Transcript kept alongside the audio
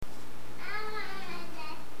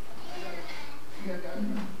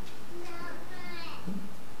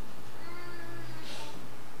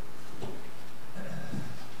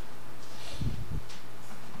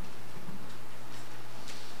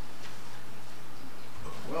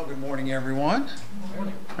Good morning, everyone.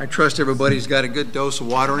 I trust everybody's got a good dose of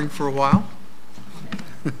watering for a while.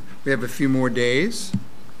 We have a few more days,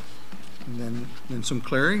 and then some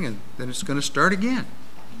clearing, and then it's going to start again.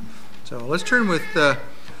 So let's turn with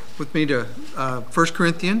me to 1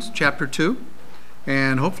 Corinthians chapter 2,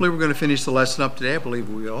 and hopefully we're going to finish the lesson up today. I believe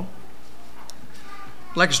we will.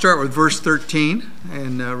 I'd like to start with verse 13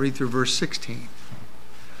 and read through verse 16.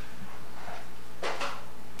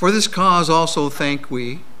 For this cause also thank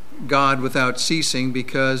we God without ceasing,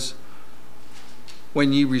 because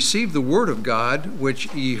when ye received the word of God,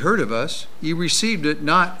 which ye heard of us, ye received it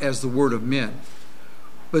not as the word of men,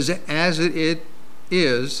 but as it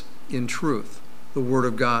is in truth, the word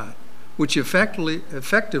of God, which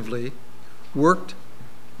effectively worked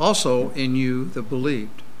also in you that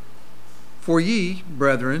believed. For ye,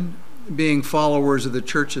 brethren, being followers of the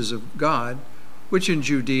churches of God, which in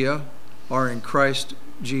Judea are in Christ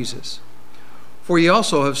Jesus. For ye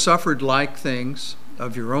also have suffered like things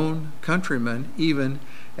of your own countrymen, even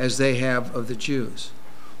as they have of the Jews,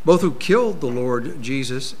 both who killed the Lord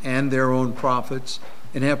Jesus and their own prophets,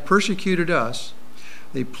 and have persecuted us.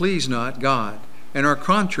 They please not God, and are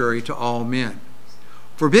contrary to all men,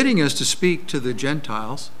 forbidding us to speak to the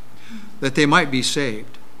Gentiles, that they might be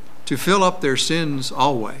saved, to fill up their sins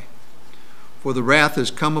alway. For the wrath is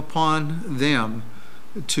come upon them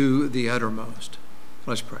to the uttermost.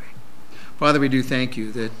 Let's pray. Father, we do thank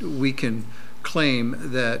you that we can claim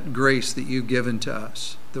that grace that you've given to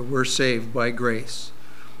us, that we're saved by grace.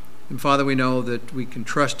 And Father, we know that we can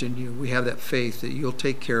trust in you. We have that faith that you'll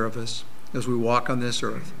take care of us as we walk on this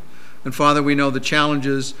earth. And Father, we know the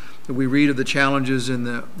challenges that we read of, the challenges in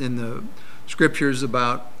the scriptures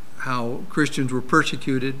about how Christians were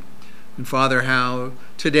persecuted. And Father, how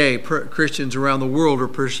today Christians around the world are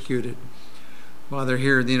persecuted. Father,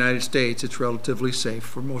 here in the United States, it's relatively safe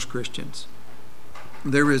for most Christians.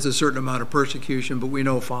 There is a certain amount of persecution, but we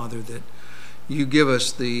know, Father, that you give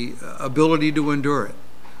us the ability to endure it.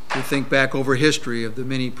 We think back over history of the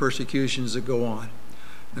many persecutions that go on.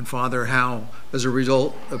 And Father, how, as a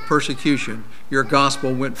result of persecution, your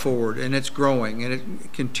gospel went forward, and it's growing, and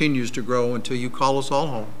it continues to grow until you call us all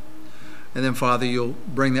home. And then, Father, you'll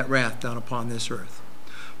bring that wrath down upon this earth.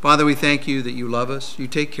 Father, we thank you that you love us, you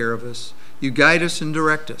take care of us, you guide us and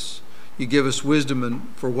direct us. You give us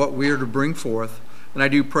wisdom for what we are to bring forth. And I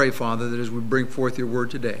do pray, Father, that as we bring forth your word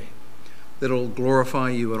today, that it'll glorify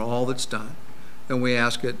you in all that's done. And we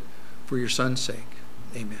ask it for your Son's sake.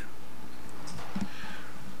 Amen.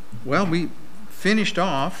 Well, we finished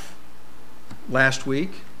off last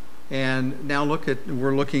week, and now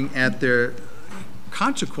we're looking at their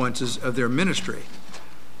consequences of their ministry.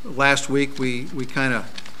 Last week we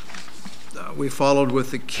followed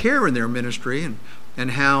with the care in their ministry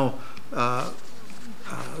and how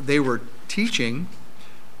they were teaching.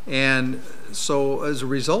 And so as a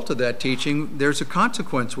result of that teaching, there's a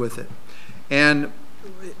consequence with it. And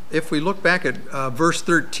if we look back at verse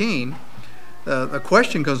 13, a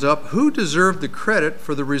question comes up: who deserved the credit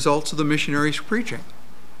for the results of the missionaries' preaching?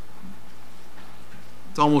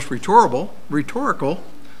 It's almost rhetorical.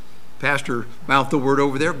 Pastor mouthed the word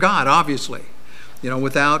over there. God, obviously.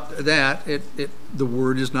 Without that, the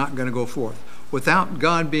word is not going to go forth. Without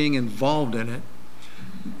God being involved in it,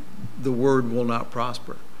 the word will not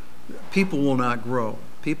prosper. People will not grow.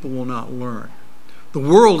 People will not learn. The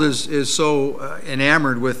world is so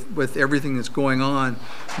enamored with everything that's going on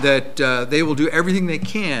that they will do everything they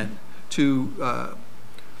can to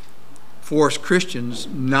force Christians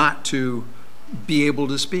not to be able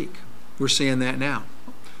to speak. We're seeing that now.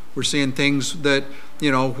 We're seeing things that,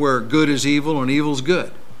 where good is evil and evil is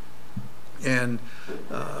good. And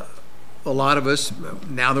a lot of us,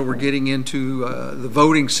 now that we're getting into the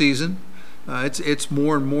voting season, it's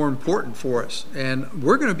more and more important for us. And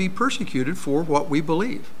we're going to be persecuted for what we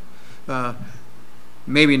believe.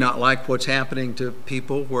 Maybe not like what's happening to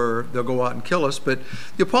people where they'll go out and kill us, but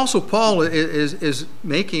the Apostle Paul is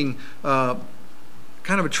making kind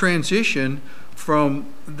of a transition from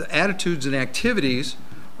the attitudes and activities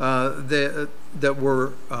that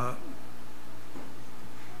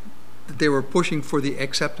they were pushing for the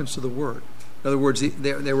acceptance of the word. In other words,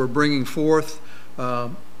 they were bringing forth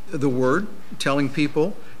the word, telling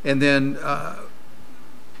people, and then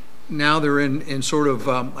now they're in sort of,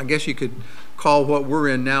 I guess you could call what we're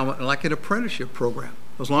in now like an apprenticeship program.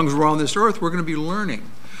 As long as we're on this earth, we're going to be learning.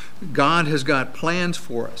 God has got plans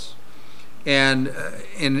for us. And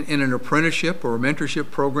in an apprenticeship or a mentorship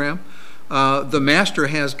program, the master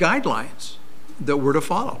has guidelines that we're to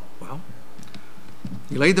follow. Well,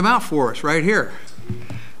 he laid them out for us right here.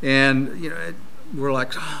 And, we're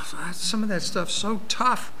like, some of that stuff's so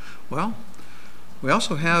tough. Well, we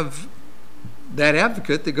also have that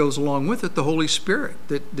advocate that goes along with it, the Holy Spirit,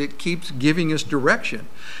 that keeps giving us direction.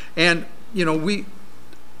 And,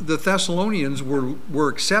 the Thessalonians were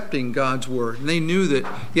accepting God's word. And they knew that,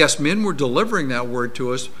 yes, men were delivering that word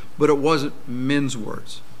to us, but it wasn't men's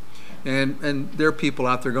words. And there are people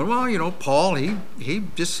out there going, well, Paul, he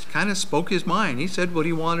just kind of spoke his mind. He said what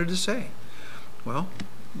he wanted to say. Well,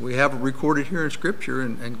 we have it recorded here in Scripture,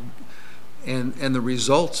 and the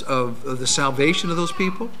results of the salvation of those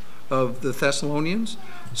people, of the Thessalonians,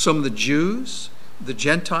 some of the Jews, the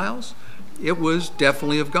Gentiles, it was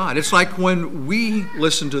definitely of God. It's like when we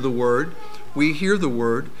listen to the Word, we hear the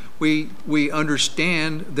Word, we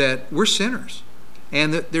understand that we're sinners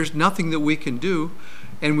and that there's nothing that we can do,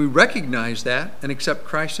 and we recognize that and accept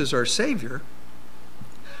Christ as our Savior.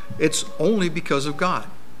 It's only because of God.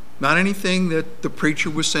 Not anything that the preacher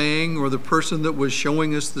was saying or the person that was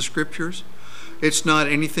showing us the Scriptures. It's not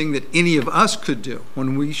anything that any of us could do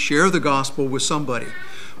when we share the gospel with somebody.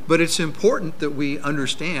 But it's important that we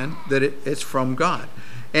understand that it's from God.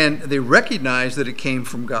 And they recognized that it came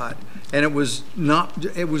from God. And it was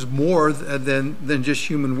more than just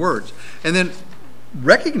human words. And then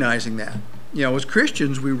recognizing that, as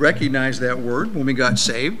Christians, we recognize that word when we got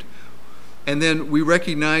saved. And then we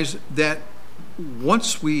recognize that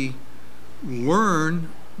once we learn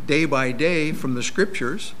day by day from the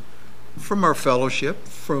Scriptures, from our fellowship,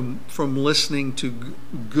 from listening to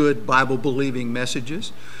good Bible-believing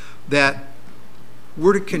messages, that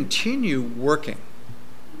we're to continue working.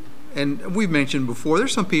 And we've mentioned before,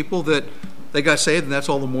 there's some people that they got saved and that's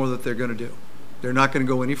all the more that they're going to do. They're not going to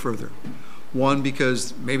go any further. One,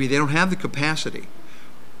 because maybe they don't have the capacity.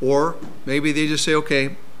 Or maybe they just say,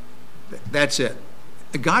 okay, that's it.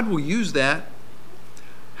 God will use that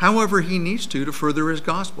however he needs to further his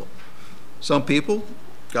gospel. Some people,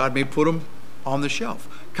 God may put them on the shelf,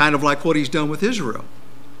 kind of like what he's done with Israel.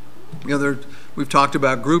 We've talked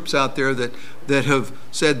about groups out there that have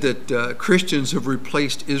said that Christians have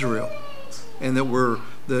replaced Israel and that we're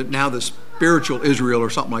now the spiritual Israel or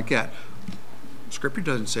something like that. Scripture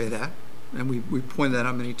doesn't say that, and we pointed that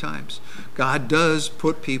out many times. God does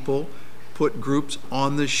put groups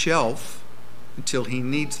on the shelf until he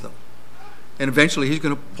needs them. And eventually he's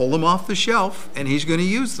going to pull them off the shelf and he's going to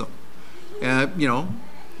use them.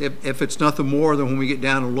 If it's nothing more than when we get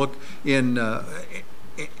down and look in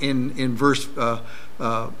verse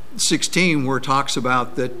 16, where it talks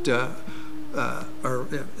about that,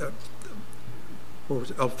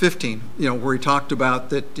 or 15, where he talked about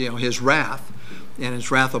that, his wrath and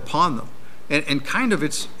his wrath upon them, and kind of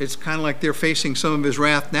it's kind of like they're facing some of his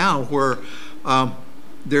wrath now, where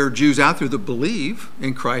there are Jews out there that believe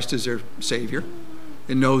in Christ as their Savior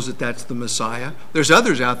and knows that that's the Messiah. There's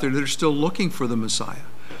others out there that are still looking for the Messiah.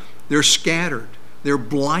 They're scattered. They're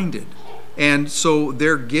blinded. And so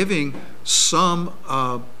they're giving some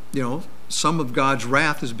of God's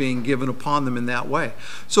wrath is being given upon them in that way.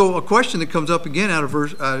 So a question that comes up again out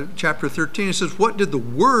of chapter 13, it says, what did the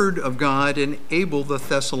Word of God enable the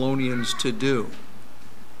Thessalonians to do?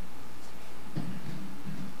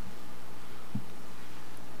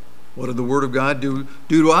 What did the Word of God do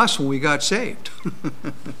to us when we got saved?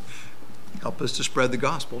 Help us to spread the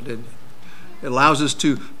gospel, didn't it? It allows us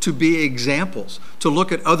to be examples, to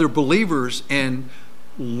look at other believers and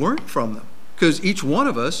learn from them. Because each one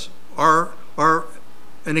of us are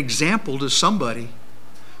an example to somebody.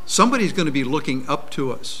 Somebody's going to be looking up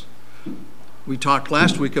to us. We talked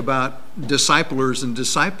last week about disciplers and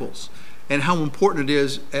disciples, and how important it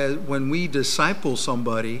is when we disciple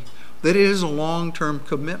somebody that it is a long-term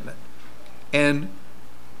commitment. And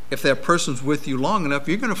if that person's with you long enough,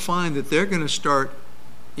 you're going to find that they're going to start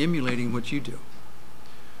emulating what you do.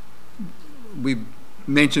 We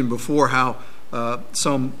mentioned before how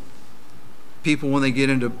some people, when they get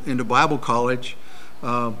into Bible college,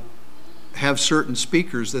 have certain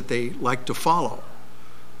speakers that they like to follow.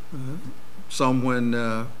 Some,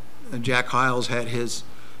 when Jack Hyles had his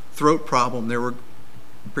throat problem, there were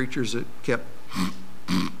preachers that kept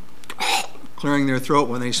clearing their throat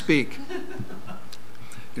when they speak.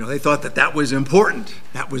 They thought that was important.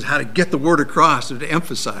 That was how to get the word across or to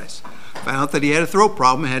emphasize. Found out that he had a throat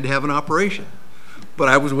problem and had to have an operation. But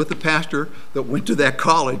I was with the pastor that went to that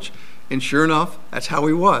college, and sure enough, that's how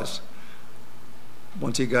he was.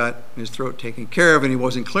 Once he got his throat taken care of and he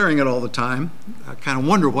wasn't clearing it all the time, I kind of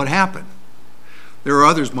wonder what happened. There are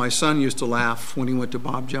others. My son used to laugh when he went to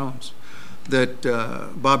Bob Jones, that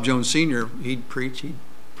Bob Jones Sr., he'd preach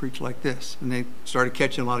like this. And they started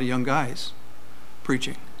catching a lot of young guys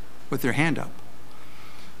preaching with their hand up.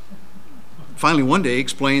 Finally, one day, he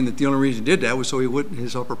explained that the only reason he did that was so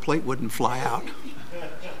his upper plate wouldn't fly out.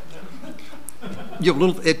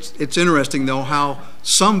 It's interesting, though, how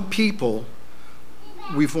some people,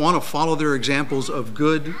 we want to follow their examples of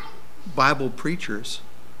good Bible preachers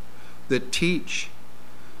that teach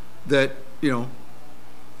that,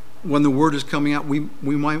 when the word is coming out, we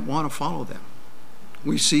might want to follow them.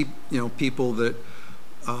 We see, people that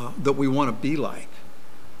we want to be like.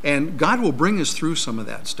 And God will bring us through some of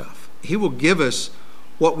that stuff. He will give us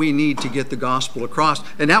what we need to get the gospel across.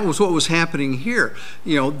 And that was what was happening here.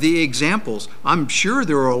 The examples. I'm sure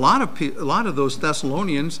there were a lot of those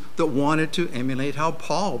Thessalonians that wanted to emulate how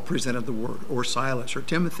Paul presented the word, or Silas or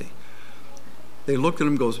Timothy. They looked at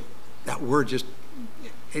him and goes, that word just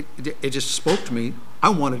spoke to me. I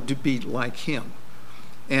wanted to be like him.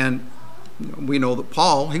 And we know that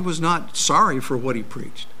Paul, he was not sorry for what he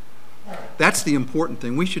preached. That's the important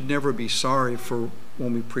thing. We should never be sorry for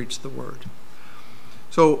when we preach the word.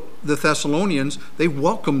 So the Thessalonians, they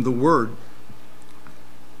welcomed the word,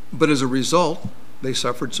 but as a result, they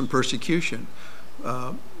suffered some persecution.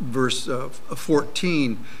 Verse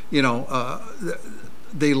 14,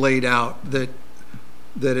 they laid out that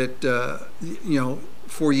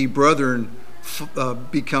for ye brethren,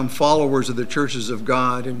 become followers of the churches of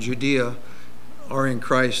God in Judea, or in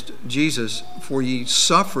Christ Jesus, for ye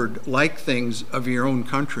suffered like things of your own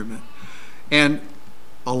countrymen. And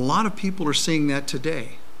a lot of people are seeing that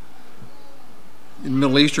today. In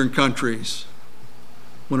Middle Eastern countries,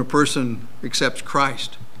 when a person accepts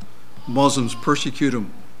Christ, Muslims persecute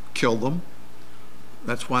them, kill them.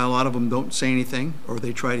 That's why a lot of them don't say anything, or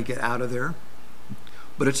they try to get out of there.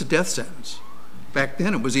 But it's a death sentence. Back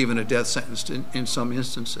then it was even a death sentence in some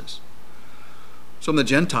instances. Some of the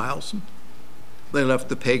Gentiles, they left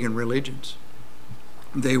the pagan religions.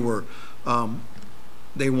 They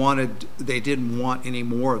didn't want any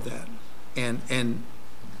more of that, and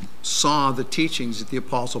saw the teachings that the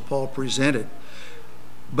Apostle Paul presented.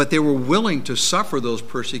 But they were willing to suffer those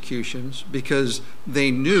persecutions because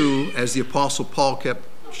they knew, as the Apostle Paul kept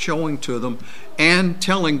showing to them and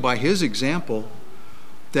telling by his example,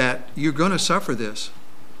 that you're going to suffer this,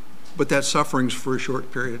 but that suffering's for a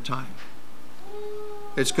short period of time.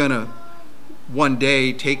 It's going to one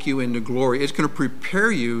day take you into glory. It's going to prepare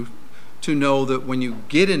you to know that when you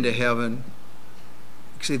get into heaven,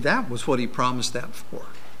 see, that was what he promised that for.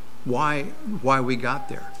 Why we got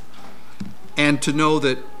there. And to know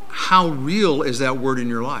that how real is that word in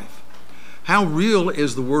your life? How real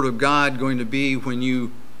is the word of God going to be when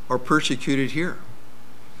you are persecuted here?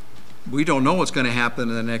 We don't know what's going to happen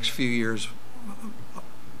in the next few years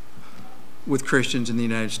with Christians in the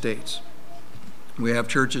United States. We have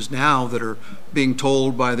churches now that are being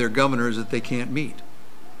told by their governors that they can't meet.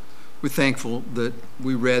 We're thankful that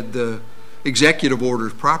we read the executive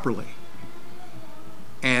orders properly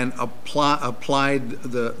and applied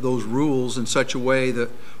those rules in such a way that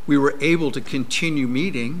we were able to continue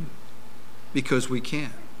meeting because we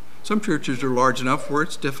can. Some churches are large enough where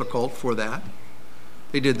it's difficult for that.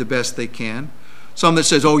 They did the best they can. Some that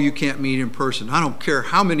says, oh, you can't meet in person. I don't care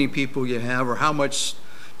how many people you have or how much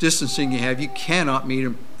distancing you have, you cannot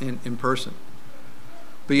meet in person.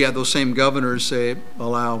 But yeah, those same governors say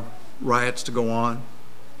allow riots to go on,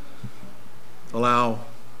 allow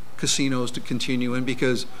casinos to continue in,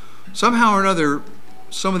 because somehow or another,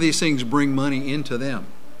 some of these things bring money into them.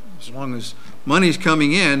 As long as money's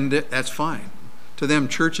coming in, that's fine. To them,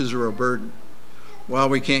 churches are a burden. Well,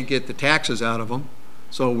 we can't get the taxes out of them,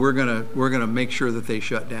 so we're gonna make sure that they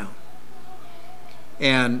shut down.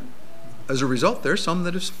 And as a result, there's some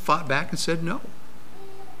that have fought back and said no.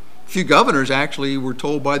 A few governors actually were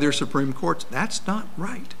told by their Supreme Courts, that's not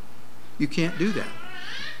right. You can't do that.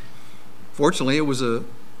 Fortunately, it was a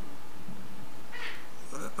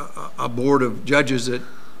board of judges that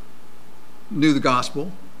knew the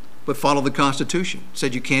gospel but followed the Constitution,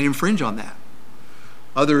 said you can't infringe on that.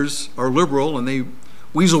 Others are liberal and they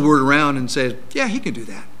weasel word around and say, yeah, he can do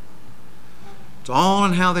that. It's all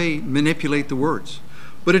in how they manipulate the words.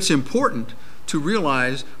 But it's important to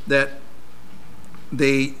realize that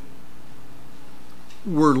they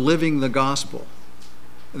were living the gospel.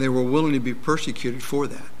 They were willing to be persecuted for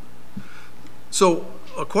that. So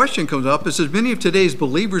a question comes up. It says, many of today's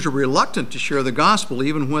believers are reluctant to share the gospel,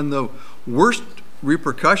 even when the worst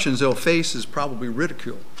repercussions they'll face is probably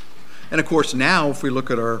ridicule. And of course, now, if we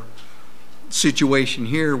look at our situation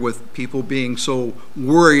here with people being so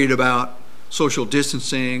worried about social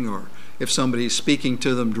distancing, or if somebody's speaking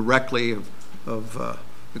to them directly of the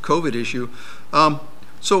COVID issue.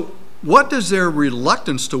 So what does their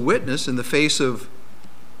reluctance to witness in the face of,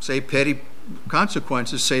 say, petty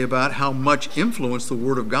consequences say about how much influence the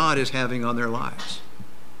Word of God is having on their lives?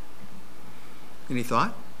 Any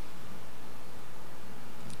thought?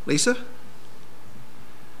 Lisa?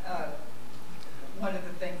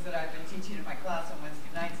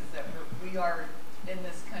 we are in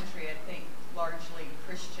this country, I think, largely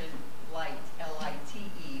Christian light,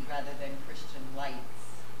 L-I-T-E, rather than Christian lights.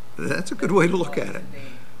 That's a good way to look at it.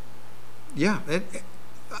 Yeah.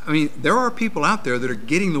 I mean, there are people out there that are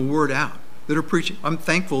getting the word out, that are preaching. I'm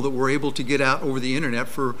thankful that we're able to get out over the internet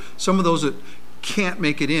for some of those that can't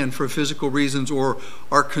make it in for physical reasons or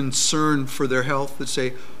are concerned for their health, that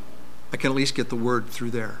say, I can at least get the word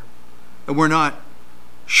through there. And we're not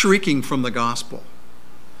shrieking from the gospel.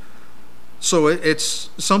 So it's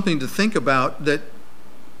something to think about, that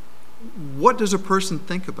what does a person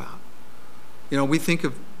think about? You know, we think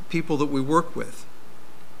of people that we work with.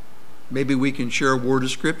 Maybe we can share a word of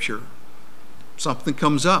Scripture. Something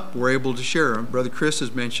comes up, we're able to share. Brother Chris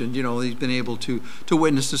has mentioned, you know, he's been able to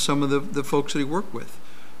witness to some of the folks that he worked with.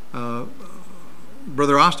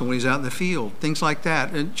 Brother Austin, when he's out in the field, things like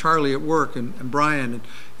that. And Charlie at work, and Brian.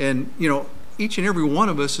 And, you know, each and every one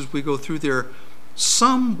of us, as we go through there,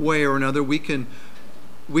 some way or another, we can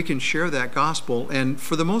share that gospel. And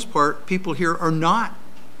for the most part, people here are not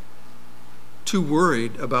too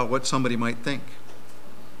worried about what somebody might think.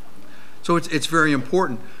 So it's very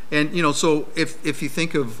important. And, you know, so if you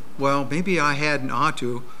think of, well, maybe I hadn't ought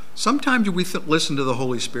to, sometimes we listen to the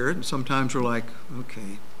Holy Spirit, and sometimes we're like,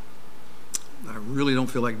 okay, I really don't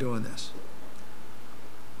feel like doing this.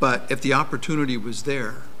 But if the opportunity was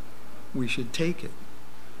there, we should take it.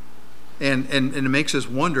 And it makes us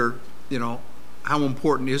wonder, you know, how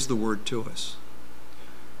important is the word to us?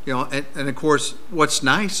 You know, and of course, what's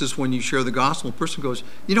nice is when you share the gospel, a person goes,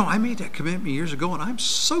 you know, I made that commitment years ago, and I'm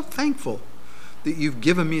so thankful that you've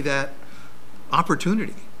given me that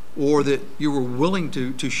opportunity, or that you were willing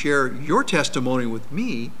to share your testimony with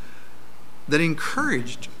me that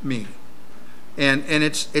encouraged me. And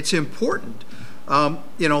it's important,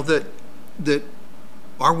 you know, that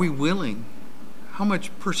are we willing? How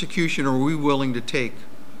much persecution are we willing to take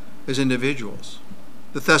as individuals?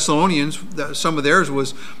 The Thessalonians, some of theirs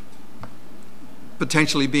was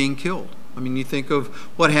potentially being killed. I mean, you think of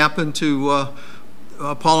what happened to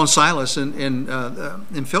Paul and Silas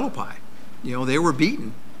in Philippi. You know, they were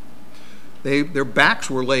beaten. Their backs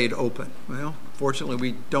were laid open. Well, fortunately,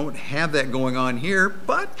 we don't have that going on here,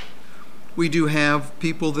 but we do have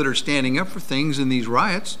people that are standing up for things in these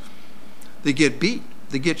riots. They get beat.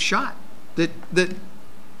 They get shot. That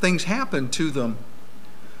things happen to them.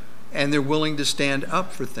 And they're willing to stand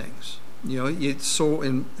up for things. You know, so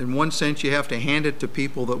in one sense, you have to hand it to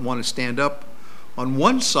people that want to stand up on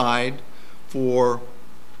one side for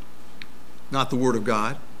not the Word of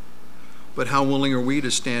God, but how willing are we to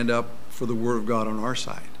stand up for the Word of God on our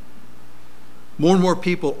side? More and more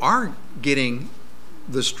people are getting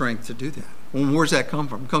the strength to do that. Well, where's that come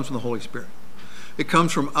from? It comes from the Holy Spirit. It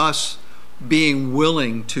comes from us being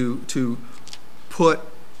willing to put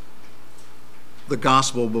the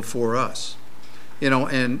gospel before us. You know,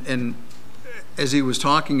 and as he was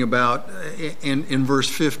talking about in verse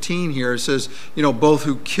 15 here, it says, you know, both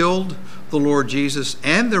who killed the Lord Jesus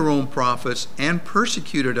and their own prophets and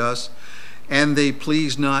persecuted us, and they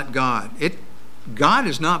pleased not God. God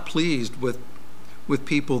is not pleased with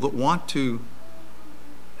people that want to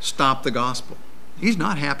stop the gospel. He's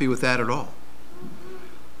not happy with that at all.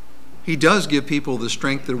 He does give people the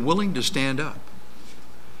strength that are willing to stand up.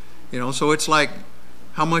 You know, so it's like,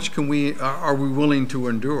 how much are we willing to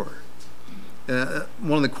endure?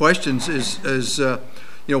 One of the questions is you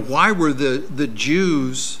know, why were the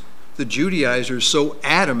Jews, the Judaizers, so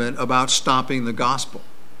adamant about stopping the gospel?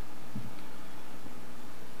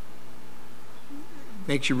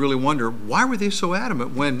 Makes you really wonder, why were they so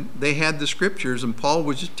adamant when they had the Scriptures and Paul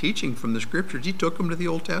was just teaching from the Scriptures? He took them to the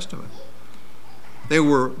Old Testament. They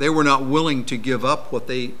were not willing to give up what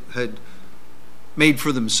they had made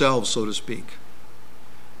for themselves, so to speak.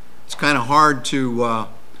 It's kind of hard to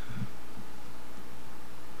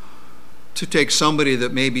take somebody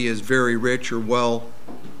that maybe is very rich or well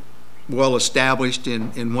established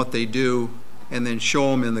in what they do, and then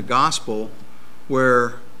show them in the gospel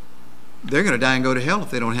where they're going to die and go to hell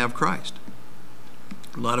if they don't have Christ.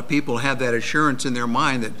 A lot of people have that assurance in their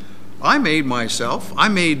mind that I made myself, I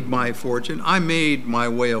made my fortune, I made my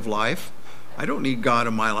way of life. I don't need God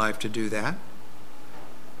in my life to do that.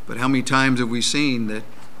 But how many times have we seen that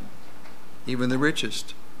even the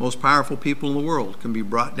richest, most powerful people in the world can be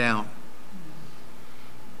brought down?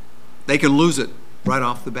 They can lose it right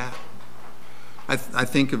off the bat. I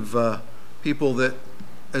think of people that,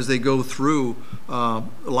 as they go through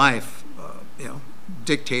life, you know,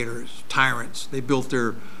 dictators, tyrants, they built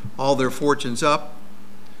all their fortunes up,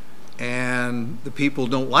 and the people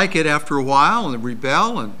don't like it after a while, and they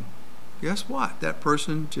rebel, and guess what? That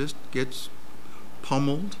person just gets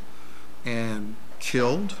pummeled and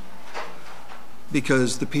killed.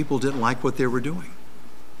 because the people didn't like what they were doing?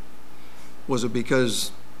 Was it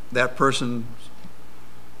because that person's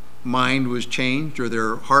mind was changed or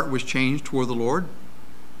their heart was changed toward the Lord?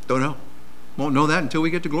 Don't know. Won't know that until we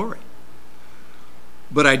get to glory.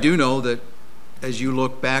 But I do know that as you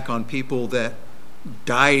look back on people that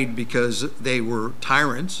died because they were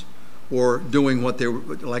tyrants or doing what they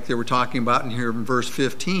were, like they were talking about in here in verse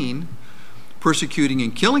 15, persecuting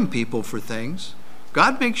and killing people for things,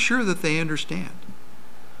 God makes sure that they understand.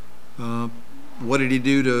 What did he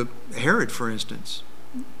do to Herod, for instance?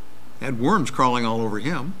 Had worms crawling all over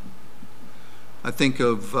him. I think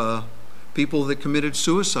of people that committed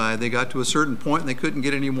suicide. They got to a certain point and they couldn't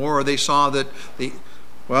get any more, or they saw that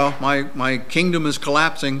my kingdom is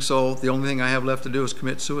collapsing, so the only thing I have left to do is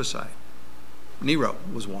commit suicide. Nero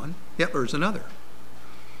was one. Hitler's another.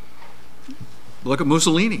 Look at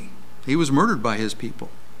Mussolini. He was murdered by his people.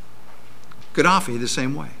 Gaddafi, the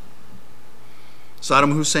same way.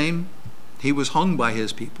 Saddam Hussein, he was hung by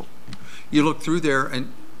his people. You look through there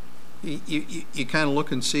and you kind of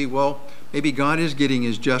look and see, well, maybe God is getting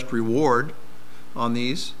his just reward on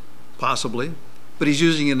these, possibly. But he's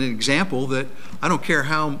using an example that I don't care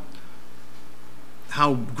how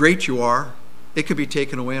great you are, it could be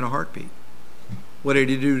taken away in a heartbeat. What did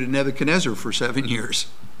he do to Nebuchadnezzar for 7 years?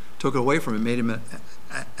 Took it away from him, made him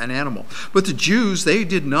an animal. But the Jews, they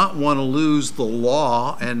did not want to lose the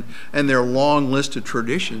law and their long list of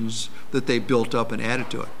traditions that they built up and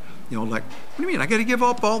added to it. You know, like, what do you mean? I got to give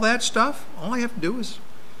up all that stuff? All I have to do is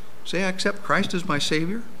say I accept Christ as my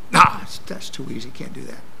Savior? Nah, that's too easy. Can't do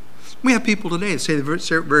that. We have people today that say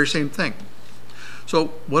the very same thing. So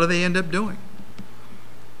what do they end up doing?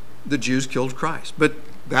 The Jews killed Christ. But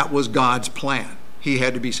that was God's plan. He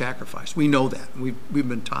had to be sacrificed. We know that. We've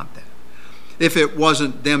been taught that. If it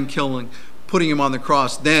wasn't them putting him on the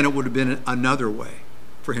cross, then it would have been another way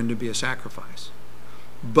for him to be a sacrifice.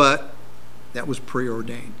 But that was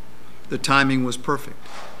preordained. The timing was perfect.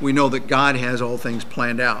 We know that God has all things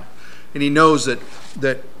planned out. And he knows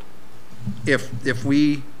that if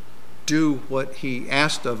we do what he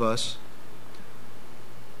asked of us,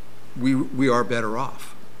 we are better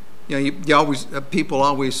off. You know, people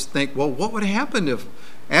always think, well, what would have happened if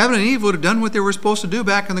Adam and Eve would have done what they were supposed to do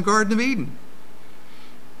back in the Garden of Eden?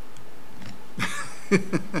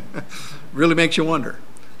 Really makes you wonder.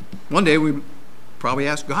 One day we probably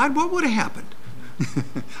ask God, what would have happened?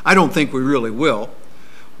 I don't think we really will.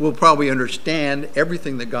 We'll probably understand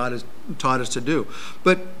everything that God has taught us to do.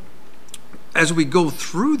 But as we go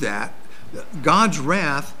through that, God's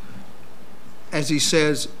wrath, as he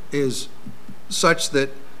says, is such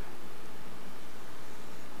that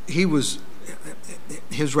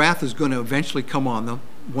his wrath is going to eventually come on them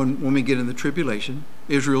when we get in the tribulation.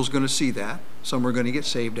 Israel's going to see that. Some are going to get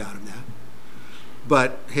saved out of that.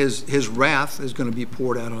 But his wrath is going to be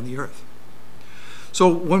poured out on the earth. So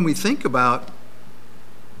when we think about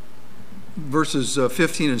verses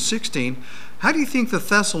 15 and 16, how do you think the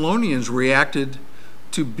Thessalonians reacted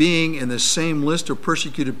to being in the same list of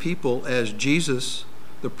persecuted people as Jesus,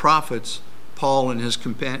 the prophets, Paul, and his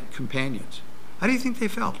companions? How do you think they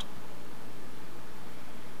felt?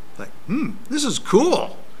 Like, this is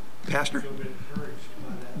cool, Pastor.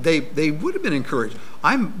 They would have been encouraged.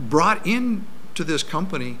 I'm brought into this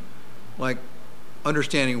company, like,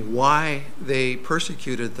 understanding why they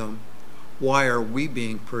persecuted them. Why are we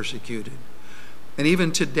being persecuted? And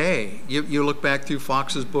even today, you look back through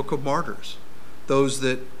Fox's Book of Martyrs, those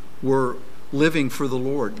that were living for the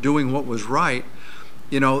Lord, doing what was right.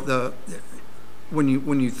 You know, when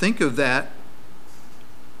you think of that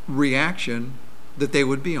reaction, that they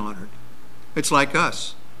would be honored. It's like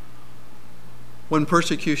us. When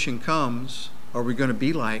persecution comes, are we going to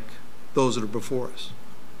be like those that are before us?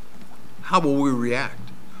 How will we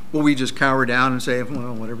react? Will we just cower down and say,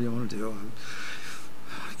 well, whatever you want to do?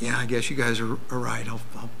 Yeah, I guess you guys are right. I'll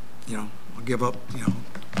give up,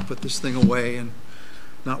 put this thing away and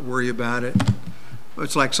not worry about it.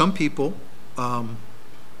 It's like some people, I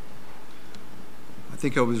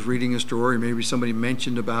think I was reading a story, maybe somebody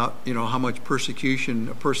mentioned about, how much persecution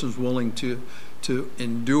a person's willing to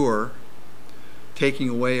endure, taking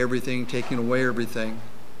away everything,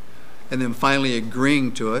 and then finally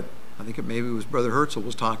agreeing to it. I think maybe it was Brother Herzl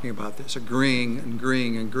was talking about this, agreeing.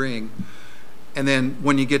 And then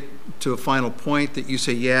when you get to a final point that you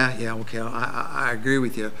say, yeah, okay, I agree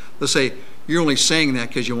with you. Let's say you're only saying that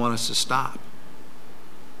because you want us to stop.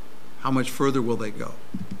 How much further will they go?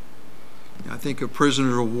 I think of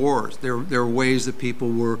prisoners of war. There are ways that people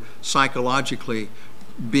were psychologically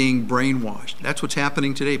being brainwashed. That's what's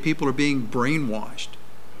happening today. People are being brainwashed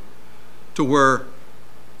to where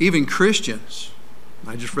even Christians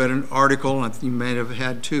I just read an article, and you may have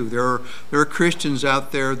had too. There are Christians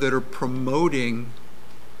out there that are promoting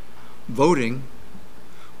voting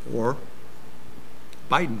for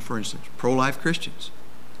Biden, for instance, pro-life Christians.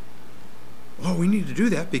 Oh, we need to do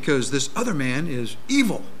that because this other man is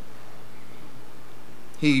evil.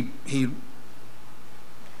 He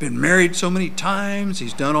been married so many times,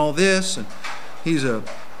 he's done all this, and he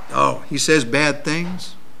says bad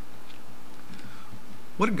things.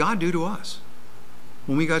 What did God do to us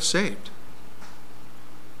when we got saved?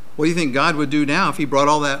 What do you think God would do now if he brought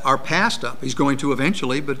all that, our past up? He's going to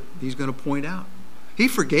eventually, but he's going to point out. He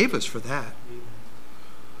forgave us for that.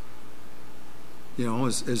 You know,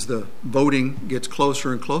 as the voting gets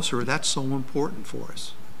closer and closer, that's so important for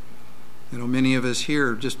us. You know, many of us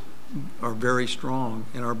here just are very strong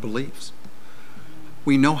in our beliefs.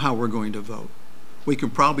 We know how we're going to vote. We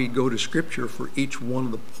can probably go to Scripture for each one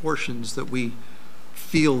of the portions that we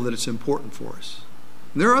feel that it's important for us.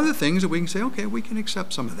 And there are other things that we can say, okay, we can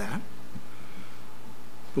accept some of that.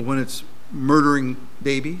 But when it's murdering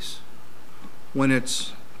babies, when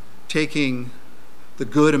it's taking the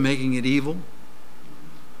good and making it evil,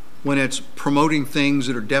 when it's promoting things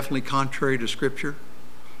that are definitely contrary to Scripture,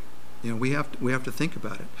 you know, we have to think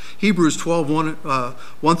about it. Hebrews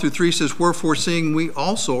 12:1-3 says, "Wherefore, seeing we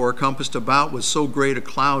also are compassed about with so great a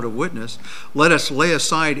cloud of witness, let us lay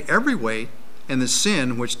aside every weight and the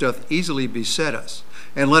sin which doth easily beset us,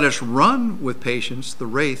 and let us run with patience the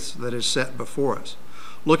race that is set before us,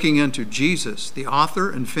 looking unto Jesus, the author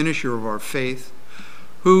and finisher of our faith,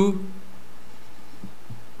 who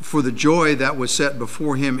for the joy that was set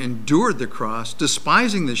before him endured the cross,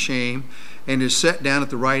 despising the shame, and is set down at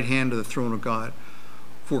the right hand of the throne of God.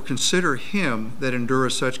 For consider him that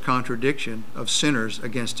endureth such contradiction of sinners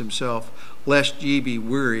against himself, lest ye be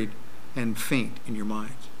wearied and faint in your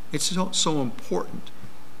minds." It's so important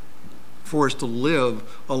for us to live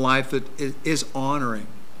a life that is honoring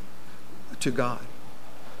to God.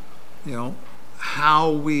 You know, how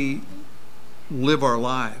we live our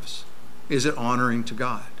lives, is it honoring to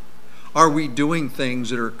God? Are we doing things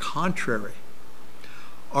that are contrary?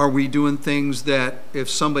 Are we doing things that if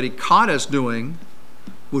somebody caught us doing,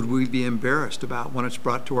 would we be embarrassed about when it's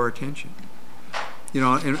brought to our attention? You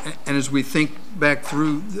know, and as we think back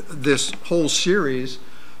through this whole series,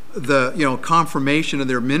 the confirmation of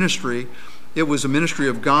their ministry, it was a ministry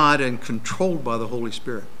of God and controlled by the Holy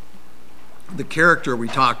Spirit. The character we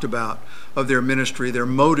talked about of their ministry, their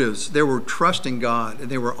motives, they were trusting God and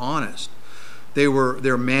they were honest.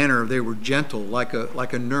 Their manner, they were gentle, like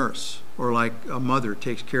a nurse or like a mother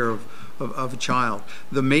takes care of a child.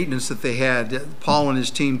 The maintenance that they had, Paul and his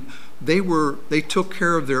team, they took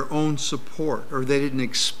care of their own support, or they didn't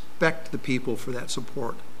expect the people for that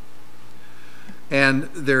support. And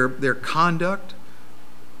their conduct,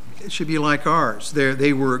 it should be like ours.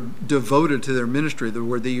 They were devoted to their ministry. The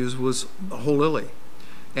word they used was holily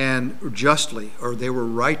and justly, or they were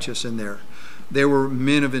righteous in there. They were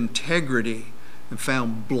men of integrity and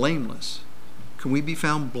found blameless. Can we be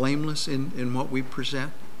found blameless in what we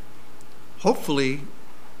present? Hopefully,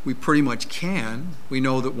 we pretty much can. We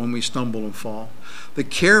know that when we stumble and fall. The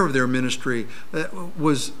care of their ministry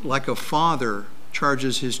was like a father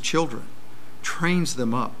charges his children, trains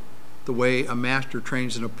them up the way a master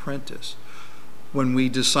trains an apprentice. When we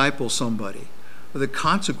disciple somebody, the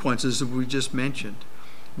consequences that we just mentioned,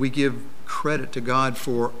 we give credit to God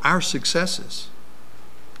for our successes.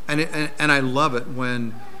 And I love it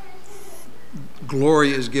when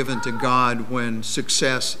glory is given to God when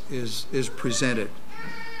success is presented.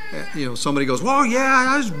 You know, somebody goes, "Well, yeah,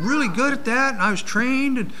 I was really good at that, and I was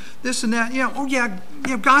trained, and this and that."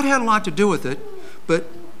 God had a lot to do with it,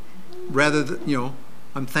 but rather than,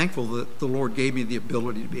 I'm thankful that the Lord gave me the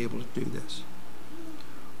ability to be able to do this,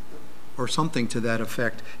 or something to that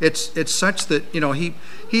effect. It's such that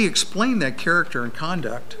he explained that character and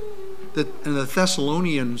conduct, and the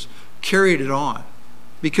Thessalonians carried it on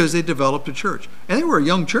because they developed a church, and they were a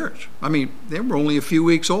young church. I mean, they were only a few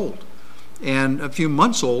weeks old and a few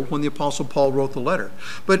months old when the Apostle Paul wrote the letter.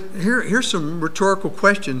 But here's some rhetorical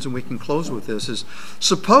questions, and we can close with this. Is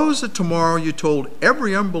suppose that tomorrow you told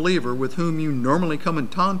every unbeliever with whom you normally come in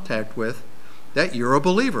contact with that you're a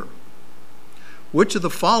believer. Which of the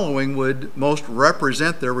following would most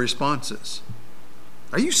represent their responses?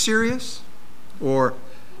 Are you serious? Or,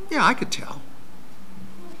 yeah, I could tell.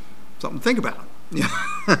 Something to think about.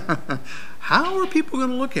 How are people going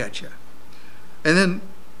to look at you? And then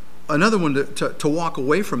another one to walk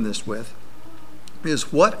away from this with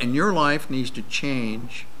is what in your life needs to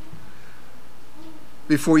change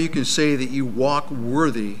before you can say that you walk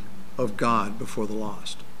worthy of God before the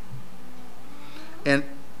lost. And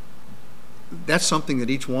that's something that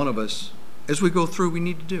each one of us, as we go through, we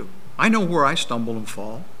need to do. I know where I stumble and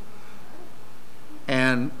fall.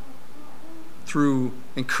 And through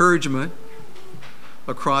encouragement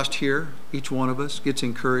across here, each one of us gets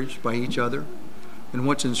encouraged by each other. And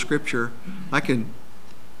what's in Scripture, I can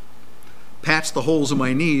patch the holes in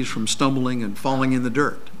my knees from stumbling and falling in the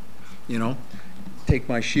dirt. Take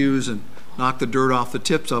my shoes and knock the dirt off the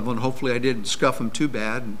tips of them, and hopefully I didn't scuff them too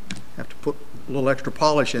bad and have to put a little extra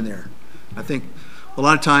polish in there. I think a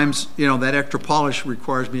lot of times, that extra polish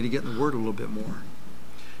requires me to get in the Word a little bit more.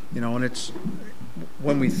 And it's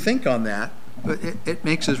when we think on that, it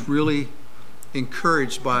makes us really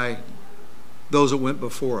encouraged by those that went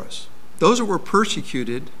before us. Those that were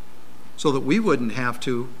persecuted so that we wouldn't have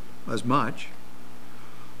to as much.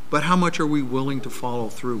 But how much are we willing to follow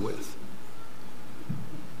through with?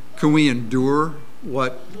 Can we endure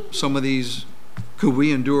could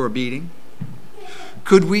we endure a beating?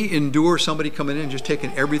 Could we endure somebody coming in and just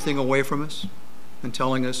taking everything away from us and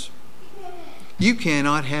telling us, you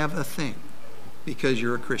cannot have a thing because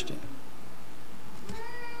you're a Christian?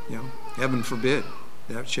 Heaven forbid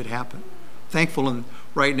that should happen. Thankful, and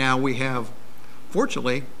right now we have,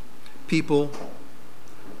 fortunately, people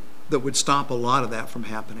that would stop a lot of that from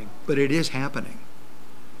happening. But it is happening.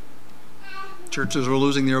 Churches are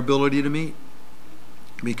losing their ability to meet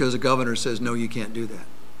because the governor says, no, you can't do that.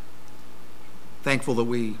 Thankful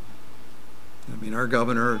that our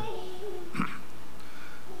governor,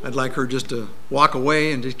 I'd like her just to walk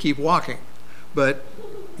away and just keep walking. But,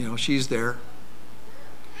 she's there.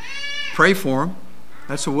 Pray for them.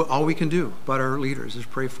 That's all we can do about our leaders is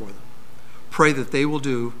pray for them. Pray that they will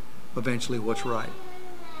do eventually what's right.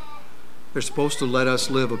 They're supposed to let us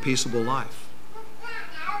live a peaceable life,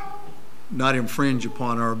 not infringe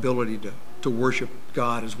upon our ability to worship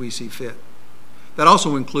God as we see fit. That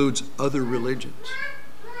also includes other religions.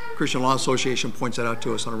 Christian Law Association points that out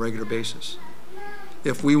to us on a regular basis.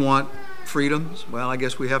 If we want freedoms, well, I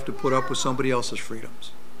guess we have to put up with somebody else's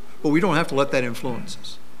freedoms. But we don't have to let that influence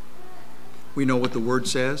us. We know what the Word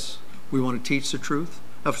says. We want to teach the truth.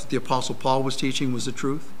 That's what the Apostle Paul was teaching, was the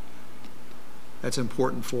truth. That's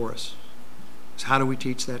important for us. So how do we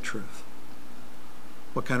teach that truth?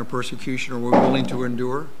 What kind of persecution are we willing to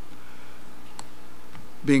endure?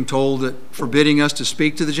 Being told that forbidding us to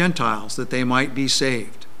speak to the Gentiles that they might be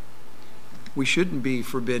saved. We shouldn't be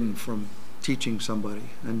forbidden from teaching somebody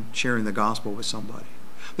and sharing the gospel with somebody.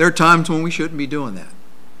 There are times when we shouldn't be doing that.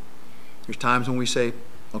 There's times when we say,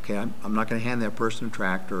 okay, I'm not going to hand that person a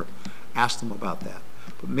tract or ask them about that.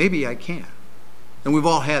 But maybe I can. And we've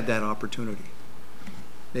all had that opportunity.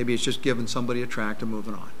 Maybe it's just giving somebody a tract and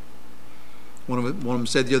moving on. One of them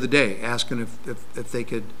said the other day, asking if they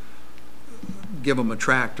could give them a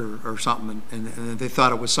tract or something, and they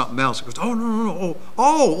thought it was something else. He goes, oh, no,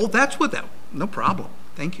 oh, that's what that, no problem,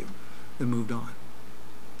 thank you, and moved on.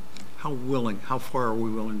 How far are we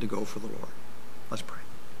willing to go for the Lord? Let's pray.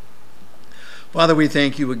 Father, we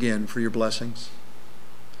thank you again for your blessings.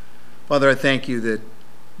 Father, I thank you that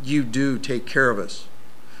you do take care of us.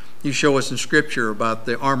 You show us in Scripture about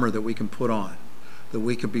the armor that we can put on, that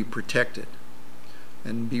we can be protected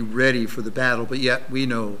and be ready for the battle, but yet we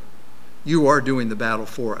know you are doing the battle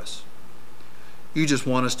for us. You just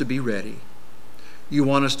want us to be ready. You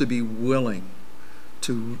want us to be willing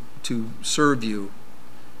to serve you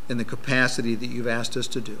in the capacity that you've asked us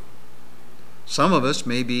to do. Some of us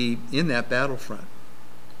may be in that battlefront.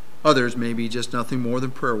 Others may be just nothing more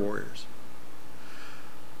than prayer warriors.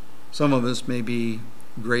 Some of us may be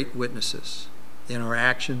great witnesses in our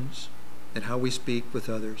actions and how we speak with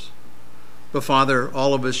others. But Father,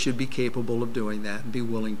 all of us should be capable of doing that and be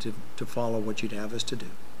willing to follow what you'd have us to do.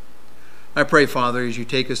 I pray, Father, as you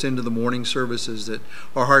take us into the morning services, that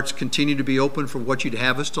our hearts continue to be open for what you'd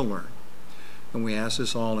have us to learn. And we ask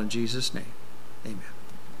this all in Jesus' name. Amen.